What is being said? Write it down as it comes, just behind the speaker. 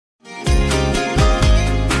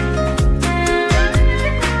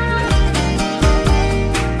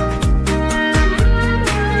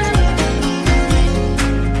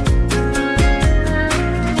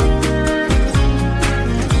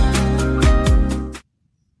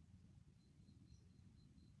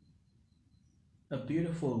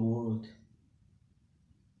beautiful word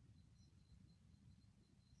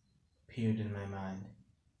appeared in my mind.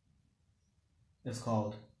 It's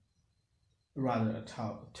called, rather a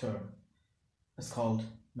term, it's called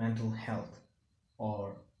mental health,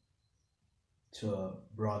 or to a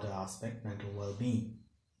broader aspect, mental well-being.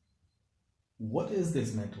 What is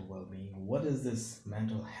this mental well-being? What is this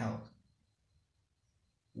mental health?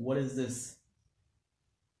 What is this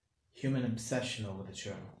human obsession over the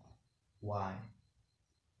term? Why?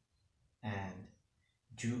 And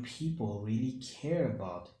do people really care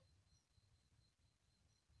about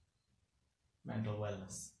mental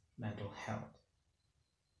wellness, mental health?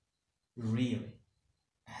 Really?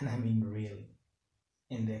 And I mean really.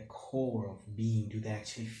 In their core of being, do they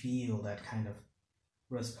actually feel that kind of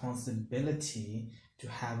responsibility to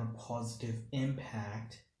have a positive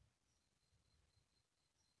impact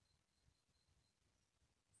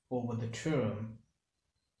over the term,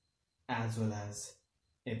 as well as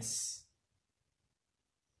its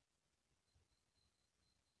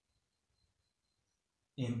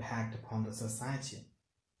impact upon the society?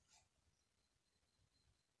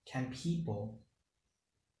 Can people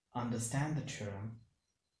understand the term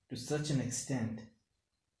to such an extent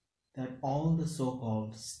that all the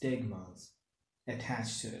so-called stigmas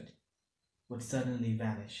attached to it would suddenly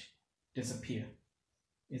vanish, disappear?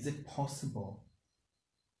 Is it possible?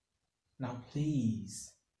 Now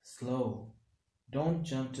please, slow. Don't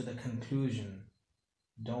jump to the conclusion.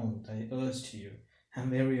 Don't, I urge to you. I'm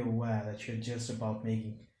very aware that you're just about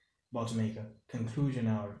to make a conclusion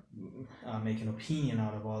or make an opinion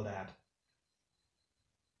out of all that.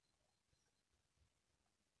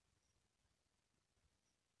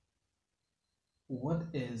 What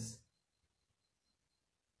is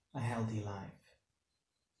a healthy life?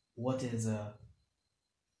 What is a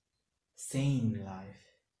sane life?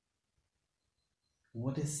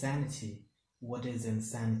 What is sanity? What is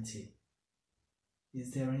insanity?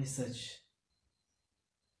 Is there any such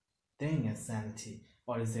thing as sanity,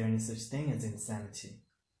 or is there any such thing as insanity?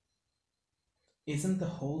 Isn't the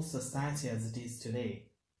whole society as it is today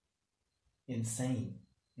insane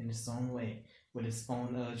in its own way, with its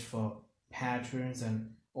own urge for patterns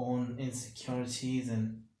and own insecurities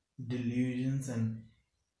and delusions and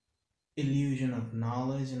illusion of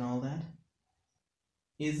knowledge and all that?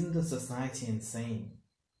 Isn't the society insane?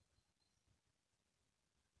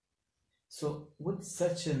 So with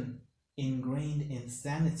such an ingrained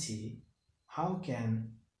insanity, how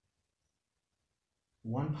can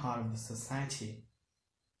one part of the society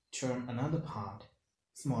term another part,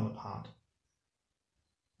 smaller part,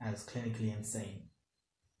 as clinically insane?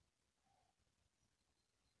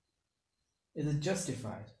 Is it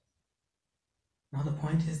justified? Now the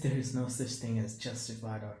point is, there is no such thing as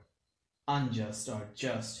justified or unjust or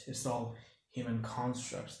just. It's all human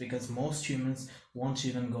constructs, because most humans won't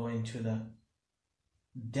even go into the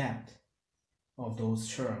depth of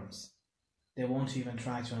those terms. They won't even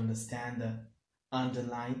try to understand the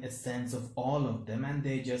underlying essence of all of them, and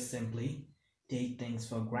they just simply take things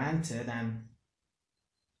for granted, and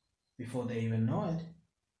before they even know it,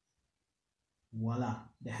 voila,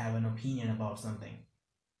 they have an opinion about something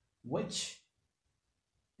which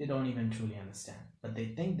they don't even truly understand, but they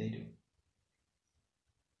think they do.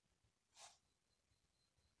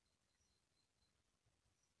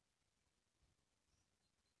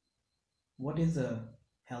 What is a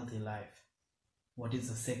healthy life? What is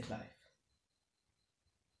a sick life?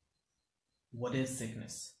 What is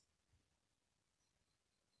sickness?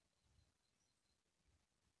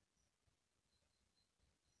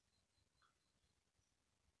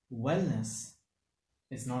 Wellness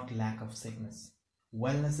is not lack of sickness.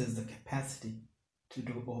 Wellness is the capacity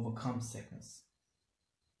to overcome sickness.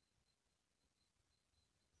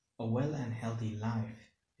 A well and healthy life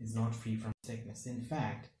is not free from sickness. In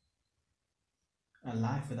fact, a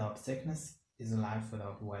life without sickness is a life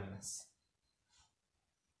without wellness.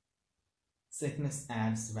 Sickness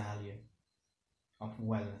adds value of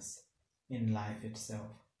wellness in life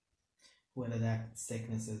itself, whether that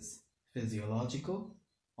sickness is physiological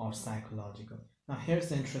or psychological. Now here's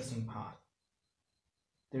the interesting part.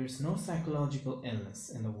 There is no psychological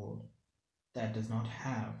illness in the world that does not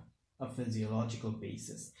have a physiological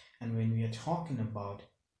basis. And when we are talking about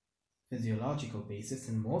physiological basis,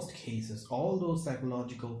 in most cases, all those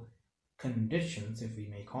psychological conditions, if we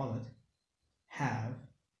may call it, have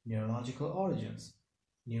neurological origins,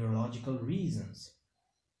 neurological reasons.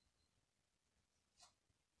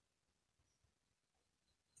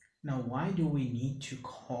 Now, why do we need to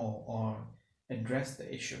call or address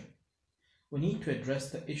the issue? We need to address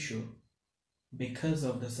the issue because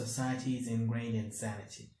of the society's ingrained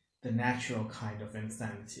insanity, the natural kind of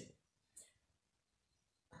insanity.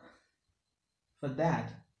 For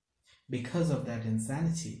that, because of that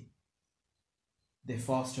insanity, they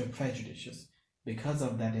foster prejudices. Because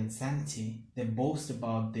of that insanity, they boast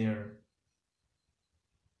about their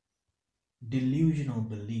delusional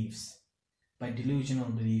beliefs. By delusional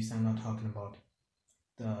beliefs, I'm not talking about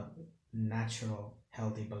the natural,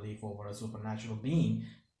 healthy belief over a supernatural being,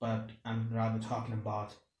 but I'm rather talking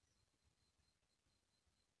about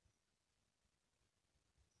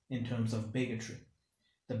in terms of bigotry.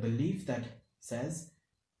 The belief that says,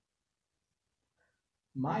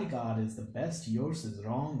 my God is the best, yours is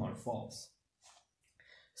wrong or false.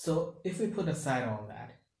 So if we put aside all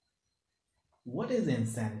that, what is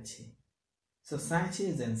insanity? Society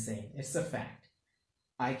is insane. It's a fact.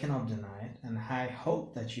 I cannot deny it, and I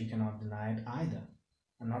hope that you cannot deny it either.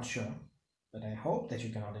 I'm not sure, but I hope that you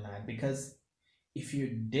cannot deny it, because if you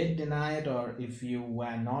did deny it, or if you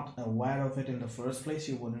were not aware of it in the first place,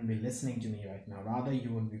 you wouldn't be listening to me right now. Rather,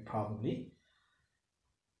 you would be probably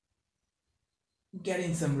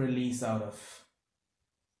getting some release out of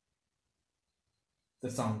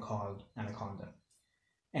the song called Anaconda.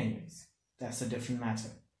 Anyways, that's a different matter.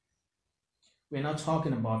 We're not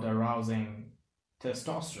talking about arousing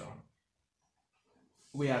testosterone.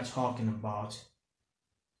 We are talking about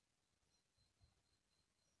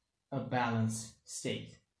a balanced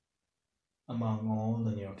state among all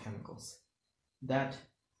the neurochemicals that,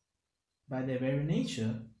 by their very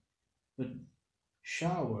nature, would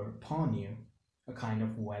shower upon you a kind of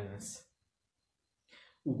wellness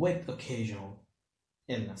with occasional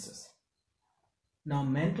illnesses. Now,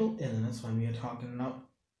 mental illness, when we are talking now,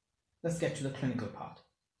 let's get to the clinical part.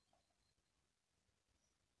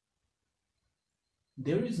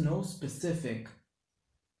 There is no specific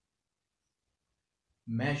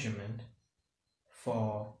measurement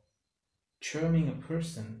for terming a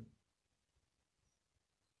person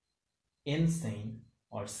insane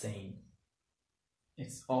or sane.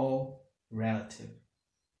 It's all relative.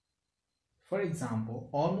 For example,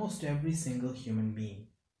 almost every single human being,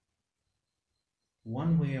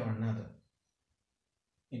 one way or another,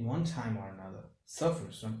 in one time or another,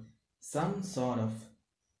 suffers from some sort of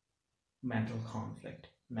mental conflict,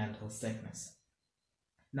 mental sickness.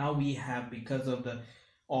 Now we have, because of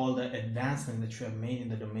all the advancements that we have made in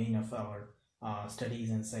the domain of our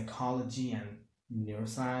studies in psychology and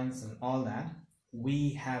neuroscience and all that,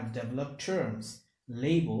 we have developed terms,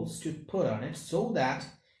 labels to put on it so that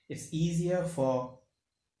it's easier for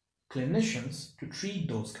clinicians to treat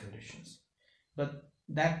those conditions. But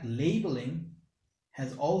that labeling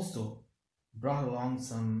has also brought along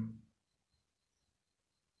some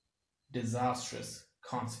disastrous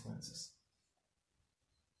consequences.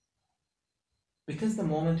 Because the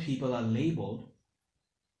moment people are labeled,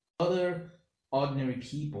 other ordinary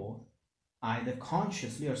people either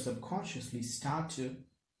consciously or subconsciously start to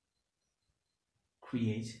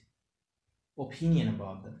create opinion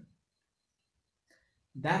about them.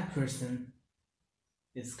 That person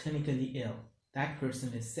is clinically ill. That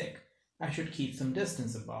person is sick. I should keep some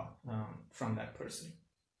distance from that person.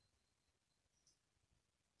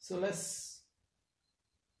 So let's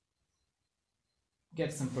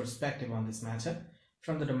get some perspective on this matter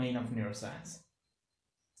from the domain of neuroscience.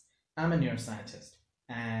 I'm a neuroscientist,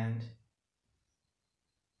 and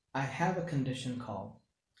I have a condition called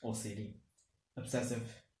OCD, Obsessive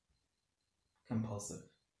Compulsive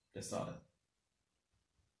Disorder.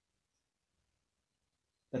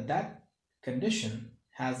 But that condition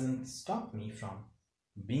hasn't stopped me from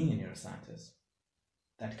being a neuroscientist.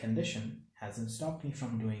 That condition hasn't stopped me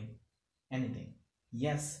from doing anything.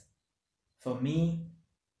 Yes, for me,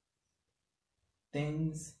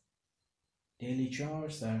 things, daily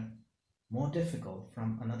chores are more difficult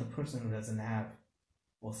from another person who doesn't have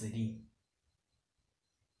OCD.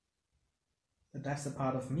 But that's a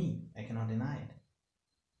part of me. I cannot deny it.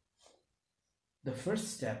 The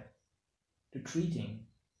first step to treating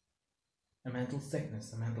a mental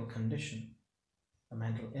sickness, a mental condition, a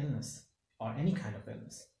mental illness, or any kind of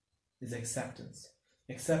illness is acceptance.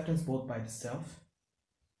 Acceptance both by the self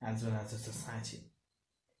as well as the society.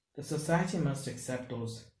 The society must accept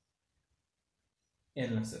those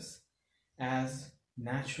illnesses as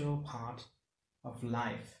natural part of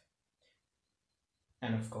life.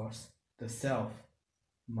 And of course, the self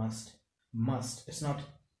must. It's not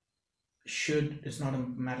should, it's not a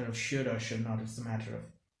matter of should or should not, it's a matter of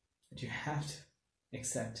that you have to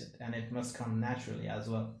accept it, and it must come naturally as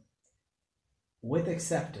well. With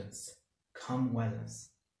acceptance comes wellness,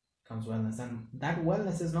 and that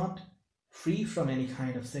wellness is not free from any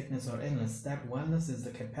kind of sickness or illness. That wellness is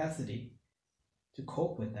the capacity to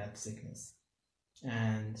cope with that sickness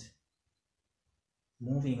and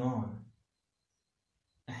moving on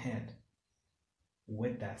ahead.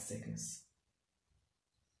 with that sickness,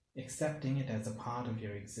 accepting it as a part of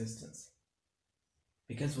your existence.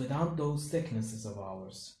 Because without those sicknesses of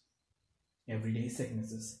ours, everyday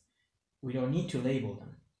sicknesses, we don't need to label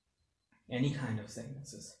them, any kind of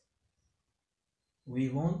sicknesses, we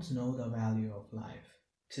won't know the value of life.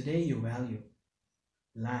 Today you value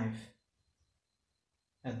life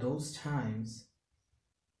at those times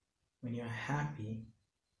when you're happy,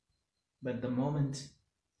 but the moment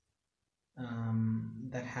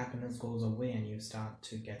that happiness goes away and you start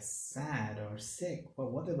to get sad or sick for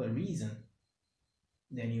whatever reason,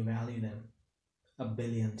 then you value them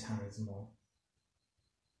 1,000,000,000 times more.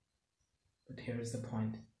 But here's the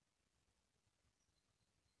point.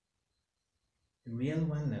 Real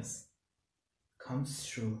wellness comes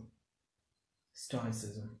through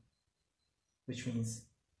stoicism, which means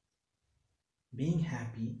being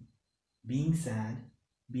happy, being sad,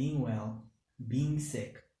 being well, being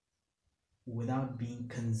sick, without being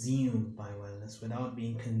consumed by wellness, without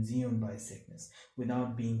being consumed by sickness,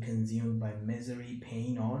 without being consumed by misery,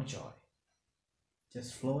 pain, or joy.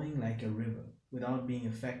 Just flowing like a river, without being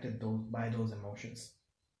affected by those emotions.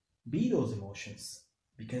 Be those emotions,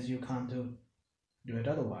 because you can't do it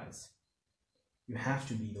otherwise. You have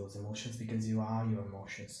to be those emotions because you are your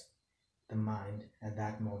emotions. The mind at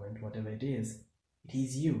that moment, whatever it is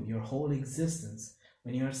you, your whole existence.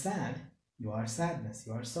 When you are sad, you are sadness,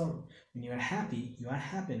 you are sorrow. When you are happy, you are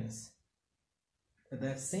happiness. But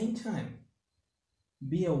at the same time,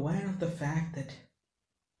 be aware of the fact that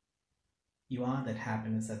you are that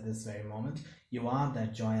happiness at this very moment. You are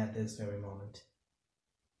that joy at this very moment.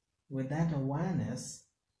 With that awareness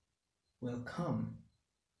will come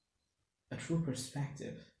a true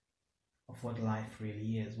perspective of what life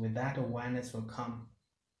really is. With that awareness will come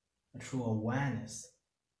a true awareness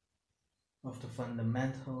of the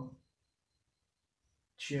fundamental,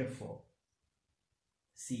 cheerful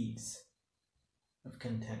seeds of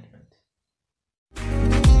contentment.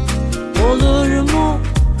 Olur mu,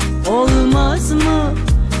 olmaz mı?